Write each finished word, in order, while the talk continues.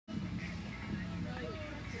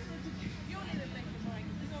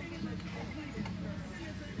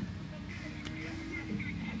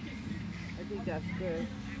That's good.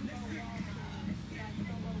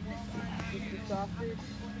 Just the sausage.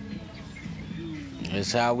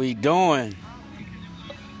 That's how we doing.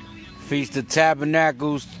 Feast of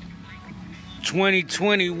Tabernacles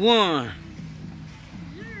 2021.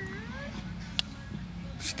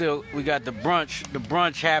 Still, we got the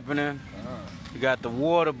brunch happening. We got the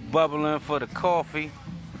water bubbling for the coffee.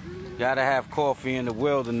 Gotta have coffee in the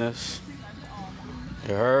wilderness.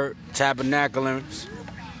 You heard? Tabernacles.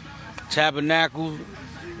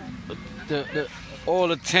 All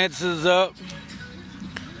the tents is up.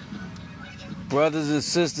 Brothers and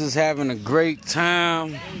sisters having a great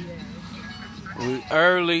time. We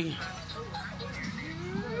early.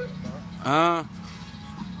 I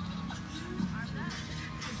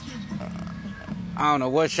don't know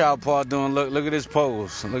what 𝐿 doing. Look at his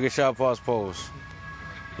pose. Look at 𝐿's pose.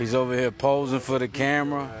 He's over here posing for the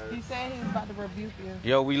camera. He said he was about to rebuke you.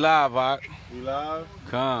 Yo, we live, Art. We live?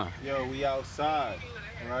 Come. Yo, we outside,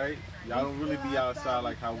 right? Y'all don't really be outside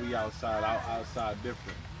like how we outside. Outside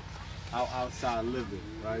different. Outside living,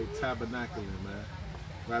 right? Tabernacling, man.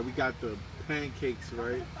 Right? We got the pancakes,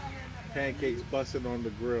 right? Pancakes busting on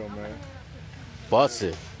the grill, man. Bust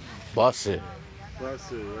it. Busted,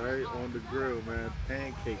 right? On the grill, man.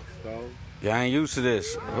 Pancakes, dog. Y'all ain't used to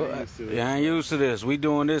this. Y'all ain't used to this. We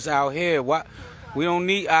doing this out here. Why? We don't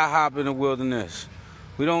need IHOP in the wilderness.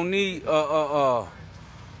 We don't need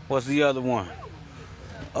what's the other one?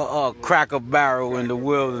 Cracker Barrel in the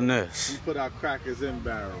wilderness. We put our crackers in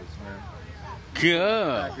barrels, man.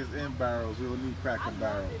 Yeah. Crackers in barrels. We don't need Cracker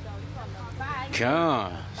Barrel.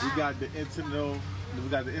 God. We got the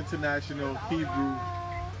international Hebrew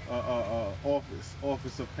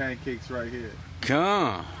office of pancakes right here.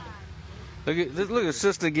 God. Look at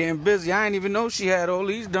sister getting busy. I didn't even know she had all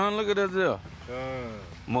these done. Look at her there.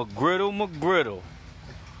 McGriddle.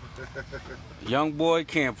 Young boy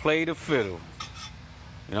can't play the fiddle.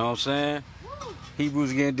 You know what I'm saying?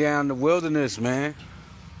 Hebrews getting down in the wilderness, man.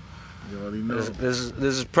 You already know. This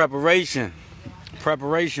is preparation.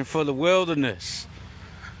 Preparation for the wilderness.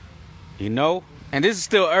 You know? And this is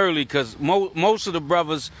still early because most of the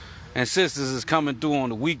brothers and sisters is coming through on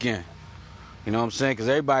the weekend. You know what I'm saying? Because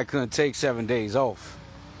everybody couldn't take 7 days off.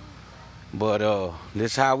 But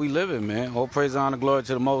this is how we live it, man. All praise, honor, glory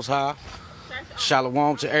to the Most High.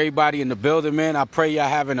 Shalom to everybody in the building, man. I pray y'all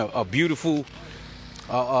having a beautiful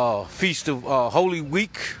feast of Holy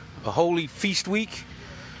Week, a holy feast week.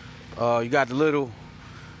 You got the little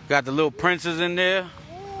princes in there.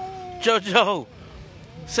 JoJo,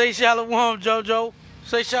 say shalom, JoJo.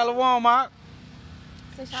 Say shalom, Mark.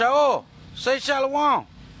 Shalom. Say shalom.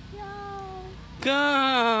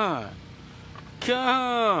 Come.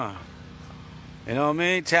 You know what I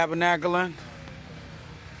mean? Tabernacling.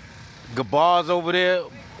 Gabar's over there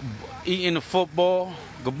eating the football.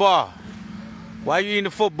 Gabar, why you eating the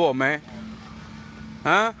football, man?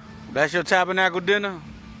 Huh? That's your tabernacle dinner?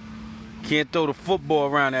 Can't throw the football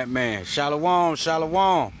around that man. Shalom.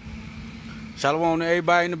 Shalom to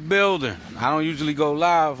everybody in the building. I don't usually go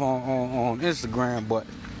live on Instagram, but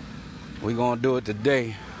we're going to do it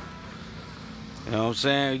today. You know what I'm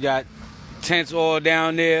saying? You got tents all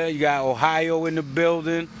down there. You got Ohio in the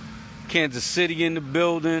building. Kansas City in the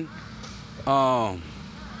building.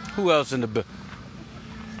 Who else in the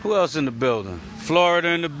building? Florida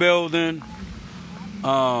in the building.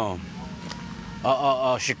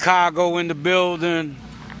 Chicago in the building.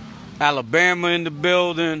 Alabama in the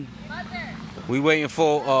building. We waiting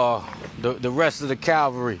for the rest of the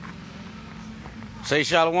cavalry. Say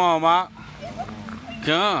shalom, Mark.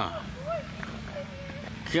 Come.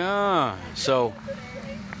 So,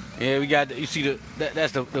 yeah, we got you see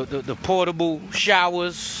that's the portable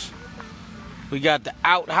showers. We got the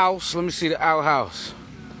outhouse. Let me see the outhouse.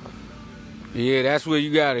 Yeah, that's where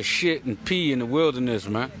you gotta shit and pee in the wilderness,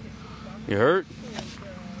 man. You heard?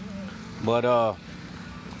 But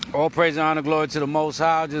all praise and honor, glory to the Most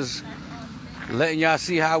High. Just letting y'all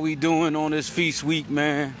see how we doing on this feast week,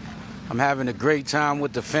 man. I'm having a great time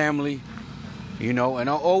with the family. You know, and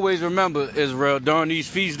I always remember, Israel, during these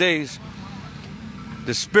feast days,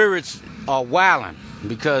 the spirits are wilding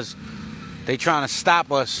because they trying to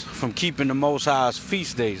stop us from keeping the Most High's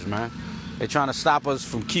feast days, man. They trying to stop us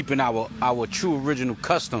from keeping our true original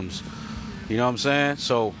customs. You know what I'm saying?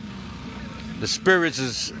 So the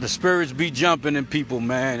spirits be jumping in people,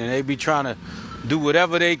 man, and they be trying to do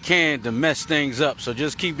whatever they can to mess things up. So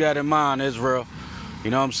just keep that in mind, Israel. You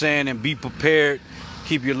know what I'm saying? And be prepared.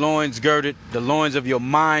 Keep your loins girded, the loins of your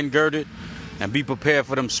mind girded, and be prepared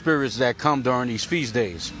for them spirits that come during these feast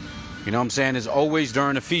days. You know what I'm saying? It's always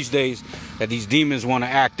during the feast days that these demons want to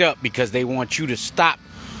act up because they want you to stop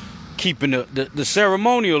keeping the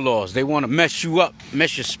ceremonial laws. They want to mess you up,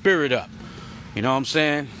 mess your spirit up. You know what I'm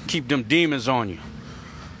saying? Keep them demons on you.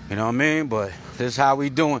 You know what I mean? But this is how we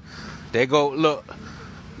doing. They go, look,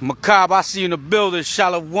 𝐤𝐄𝐅, I see you in the building.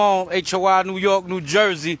 Shalom, H.O.I, New York, New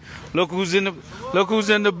Jersey. Look who's in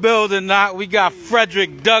the building now. We got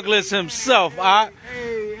Frederick Douglass himself. All right?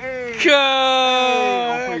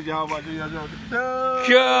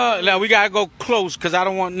 Now we gotta go close because I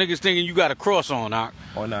don't want niggas thinking you got a cross on. All right?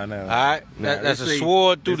 Oh no. All right, that's a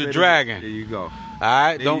sword through the dragon. There you go. All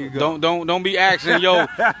right, don't be asking, yo,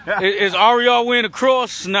 is Ariel wearing a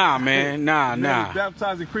cross? Nah, man, nah.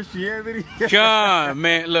 Baptized in Christianity. God,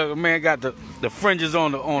 man, look, man got the fringes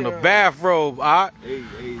on the bathrobe, all right? Hey,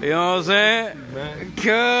 you know what I'm saying? Man.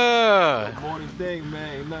 God. Morning thing,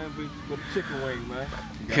 man. Ain't nothing but a chicken wing, man.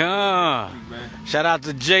 God. Shout out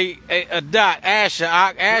to J.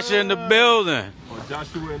 Asher in the building. Oh,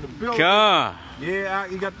 Joshua in the building. God. Yeah,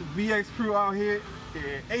 you got the VX crew out here.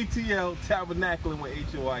 ATL Tabernacles with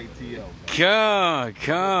HOI ATL. God.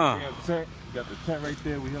 We have tent. Got the tent right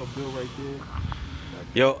there. We help build right there.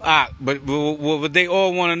 Yo, but what they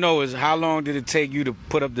all want to know is how long did it take you to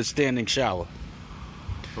put up the standing shower?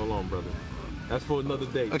 Hold on, brother. That's for another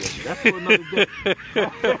day. That's for another day.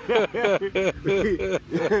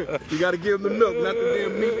 You got to give them the milk, not the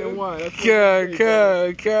damn meat and wine.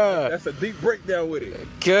 God. That's a deep breakdown with it.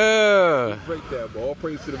 God. Deep breakdown, but all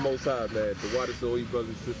praise to the Most High, man. Tabernacles, HOI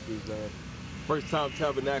brothers and sisters, man. First time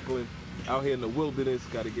tabernacling out here in the wilderness.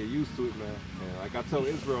 Got to get used to it, man. And like I tell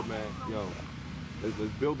Israel, man, yo, let's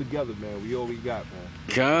build together, man. We all we got, man.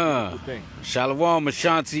 God. Shalom,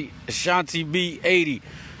 Ashanti B80.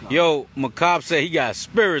 Yo, 𝐤𝐄𝐅 said he got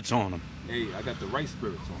spirits on him. Hey, I got the right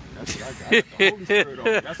spirits on me. That's what I got. I got the Holy Spirit on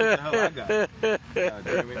me. That's what the hell I got. God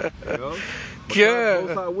damn it. You know? Yeah.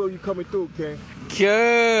 Most High will you coming through, King?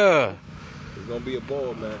 Yeah. It's gonna be a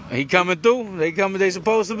ball, man. He coming through? They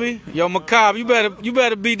supposed to be? Yo, 𝐤𝐄𝐅, you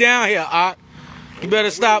better be down here, Art. You better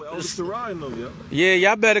stop. Yeah,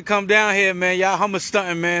 y'all better come down here, man. Y'all hummer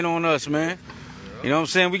stunting, man, on us, man. You know what I'm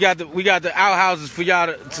saying? We got the outhouses for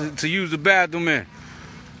y'all to use the bathroom in.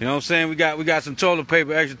 You know what I'm saying? We got some toilet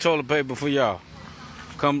paper, extra toilet paper for y'all.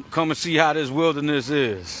 Come and see how this wilderness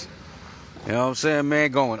is. You know what I'm saying, man?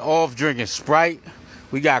 Going off drinking Sprite.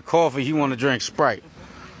 We got coffee, he want to drink Sprite.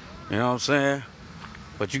 You know what I'm saying?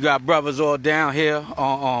 But you got brothers all down here,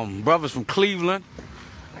 brothers from Cleveland,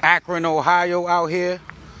 Akron, Ohio out here.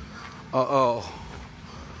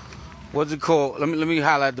 What's it called? Let me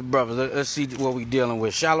highlight the brothers. Let's see what we dealing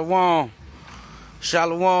with. Shalom,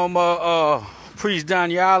 Priest Don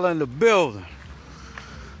Yall in the building.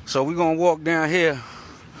 So we gonna walk down here.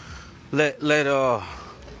 Let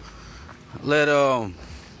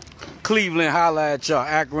Cleveland holler at y'all.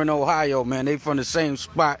 Akron, Ohio, man. They from the same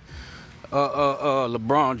spot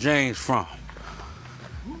LeBron James from.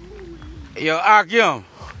 Yo, Akyum,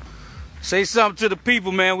 say something to the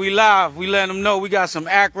people, man. We live. We letting them know we got some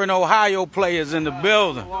Akron, Ohio players in the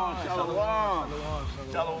building.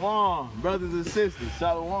 Shalom, brothers and sisters.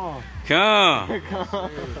 Shalom. Come. Hey,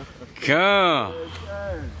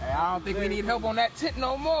 I don't think we need help on that tent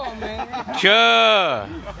no more, man.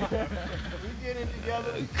 Come. We get it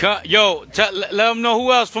together. Yo, let them know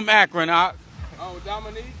who else from Akron. Oh,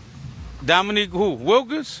 Dominique. Dominique who?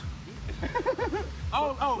 Wilkins?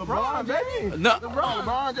 Oh, LeBron, baby. No.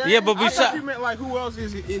 LeBron James. Yeah, but I besides, thought you meant like who else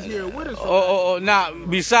is here with us? nah.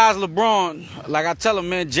 Besides LeBron, like I tell him,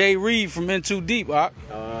 man, Jay Reed from In Too Deep,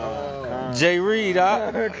 Jay Reed, I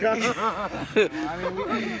mean,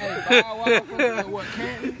 Bow Wow from what,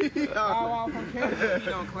 Canton? Bow Wow from Canton. He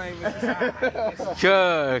don't claim it.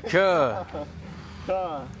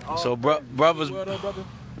 So brothers,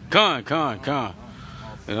 con.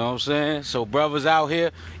 You know what I'm saying? So brothers out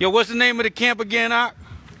here. Yo, what's the name of the camp again, Ock?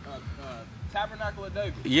 Tabernacle of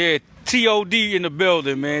David. Yeah, T.O.D. in the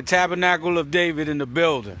building, man. Tabernacle of David in the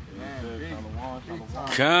building.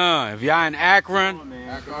 Con. If y'all in Akron.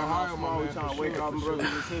 Ohio, man. We trying to wake up brothers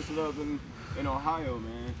and sisters up in Ohio,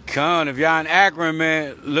 man. Con. If y'all in Akron,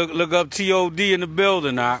 man, look up T.O.D. in the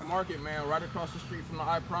building, Ock. Market, man, right across the street from the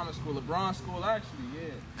I Promise School. LeBron School, actually, yeah.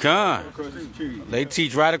 Con. They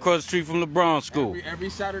teach right across the street from LeBron School. Every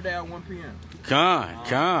Saturday at 1 p.m.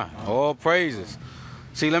 Con. All praises.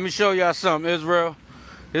 See, let me show y'all something, Israel.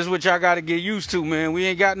 This is what y'all got to get used to, man. We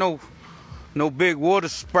ain't got no big water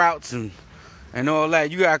sprouts and all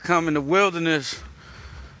that. You got to come in the wilderness.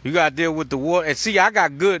 You got to deal with the water. And see, I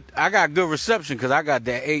got good reception because I got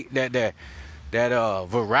that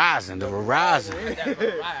Verizon, the Verizon.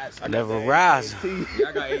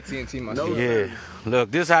 I got AT&T myself. Yeah.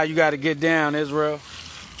 Look, this is how you got to get down, Israel.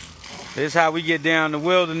 This is how we get down the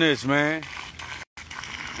wilderness, man.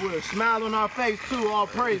 with a smile on our face too, all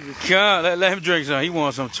praises. Come, let him drink some. He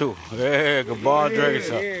wants some too. Yeah, Gabal drinking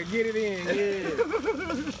some. Yeah, get it in, yeah.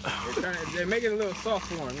 They're making it a little soft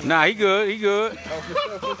for him. Nah, he good, he good. Oh,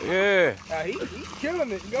 for sure. Yeah. He's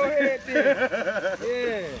killing it. Go ahead then.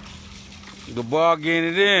 Yeah. Gabal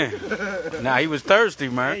getting it in. Nah, he was thirsty,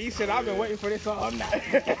 man. He said, I've been waiting for this all night.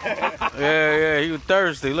 Yeah, he was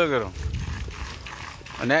thirsty. Look at him.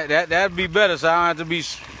 And that'd be better, so I don't have to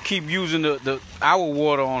keep using our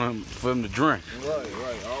water on him for him to drink. Right.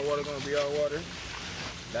 All water gonna be all water.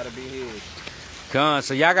 That'll be his. Come,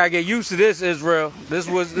 so y'all gotta get used to this, Israel. This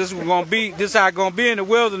how it's gonna be in the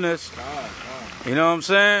wilderness. You know what I'm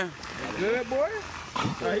saying? Good boy.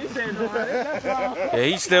 He said no, that's wrong. Yeah,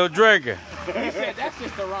 he's still drinking. He said that's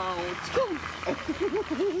just the wrong one too.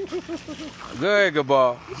 Go ahead,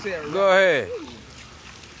 Gabal. Go ahead.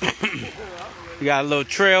 You got a little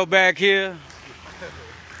trail back here.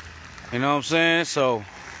 You know what I'm saying? So,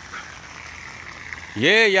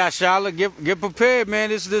 yeah, Yashala, get prepared, man.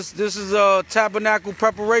 This is tabernacle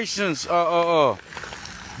preparations.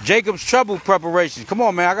 Jacob's trouble preparations. Come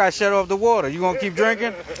on, man. I gotta shut off the water. You gonna keep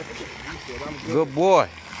drinking? Good boy.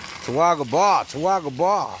 𝐤𝐿a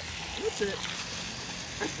𝐤𝐿a. That's it.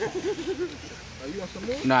 Oh, you want some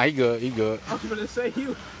more? Nah, he good. I was gonna say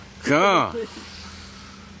you. Come.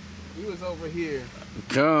 He was over here.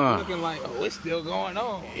 Come. Looking like, oh, it's still going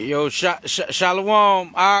on. Yo,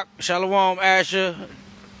 Shalom, Shalom, Asher,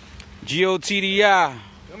 GOTDI.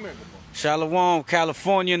 Come here. Shalom,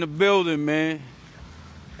 California in the building, man.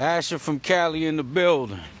 Asher from Cali in the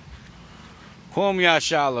building.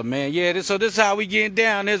 Yashala, man. Yeah, so this is how we getting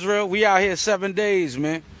down, Israel. We out here 7 days,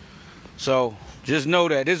 man. So just know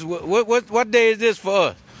that. This is what day is this for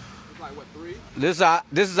us? It's like what, 3? This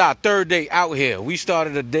is our 3rd day out here. We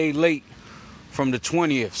started a day late from the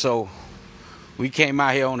 20th, so we came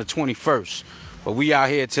out here on the 21st, but we out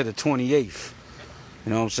here to the 28th.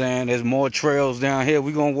 You know what I'm saying? There's more trails down here.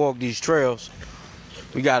 We gonna walk these trails.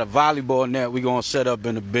 We got a volleyball net we gonna set up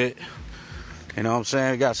in a bit. You know what I'm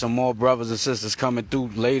saying? We got some more brothers and sisters coming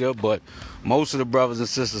through later, but most of the brothers and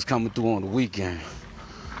sisters coming through on the weekend.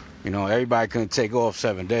 You know, everybody couldn't take off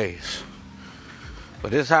 7 days.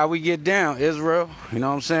 But this is how we get down, Israel. You know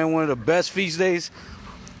what I'm saying? One of the best feast days.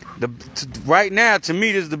 Right now, to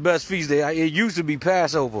me, this is the best feast day. It used to be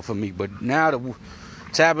Passover for me, but now the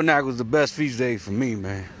Tabernacle is the best feast day for me,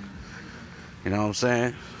 man. You know what I'm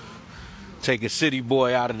saying? Take a city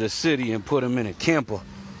boy out of the city and put him in a camper.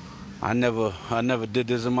 I never did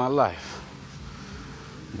this in my life.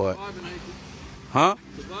 But, huh?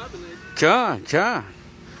 Con.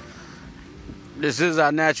 This is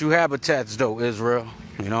our natural habitats, though, Israel.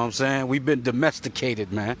 You know what I'm saying? We've been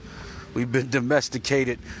domesticated, man. We've been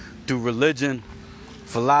domesticated through religion,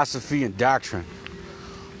 philosophy, and doctrine.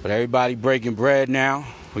 But everybody breaking bread now.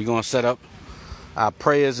 We're going to set up our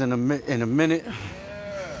prayers in a minute.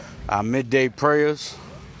 Our midday prayers.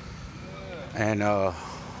 And,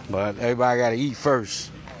 but everybody got to eat first.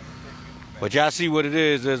 But y'all see what it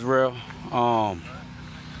is, Israel. And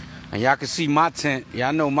y'all can see my tent.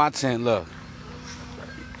 Y'all know my tent, look.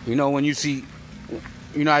 You know when you see,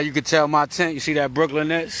 you know how you could tell my tent? You see that Brooklyn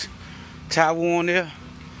Nets towel on there?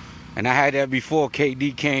 And I had that before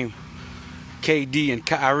KD and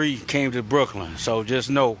Kyrie came to Brooklyn. So just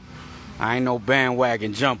know, I ain't no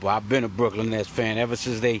bandwagon jumper. I've been a Brooklyn Nets fan ever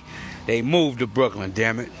since they moved to Brooklyn,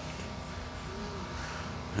 damn it.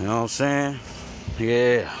 You know what I'm saying?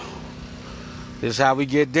 Yeah. This is how we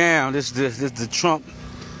get down. This is the Trump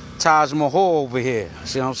Taj Mahal over here.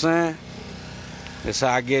 See what I'm saying? This is how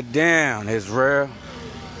I get down, Israel.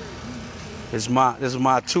 This is my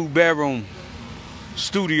 2-bedroom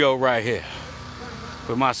studio right here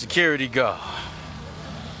with my security guard.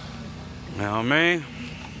 You know what I mean?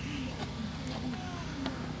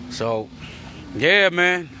 So, yeah,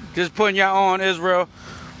 man. Just putting y'all on, Israel.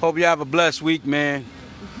 Hope you have a blessed week, man.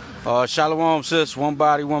 Shalom, sis. One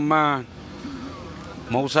body, one mind.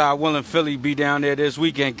 Most High willing, Philly be down there this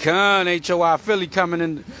weekend. Con HOI Philly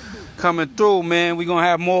coming through, man. We gonna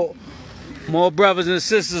have more brothers and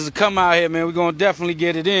sisters to come out here, man. We gonna definitely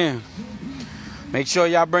get it in. Make sure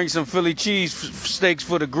y'all bring some Philly cheese steaks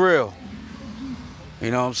for the grill.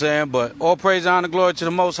 You know what I'm saying? But all praise, honor, glory to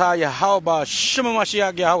the Most High. Yahweh, Shema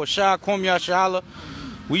Mashiach, Yahweh, Shah, Kwam Yashala.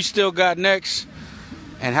 We still got next.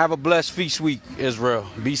 And have a blessed feast week, Israel.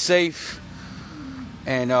 Be safe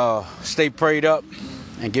and stay prayed up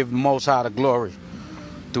and give the Most High the glory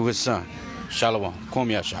through his son. Shalom. Kwam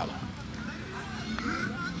Yashala.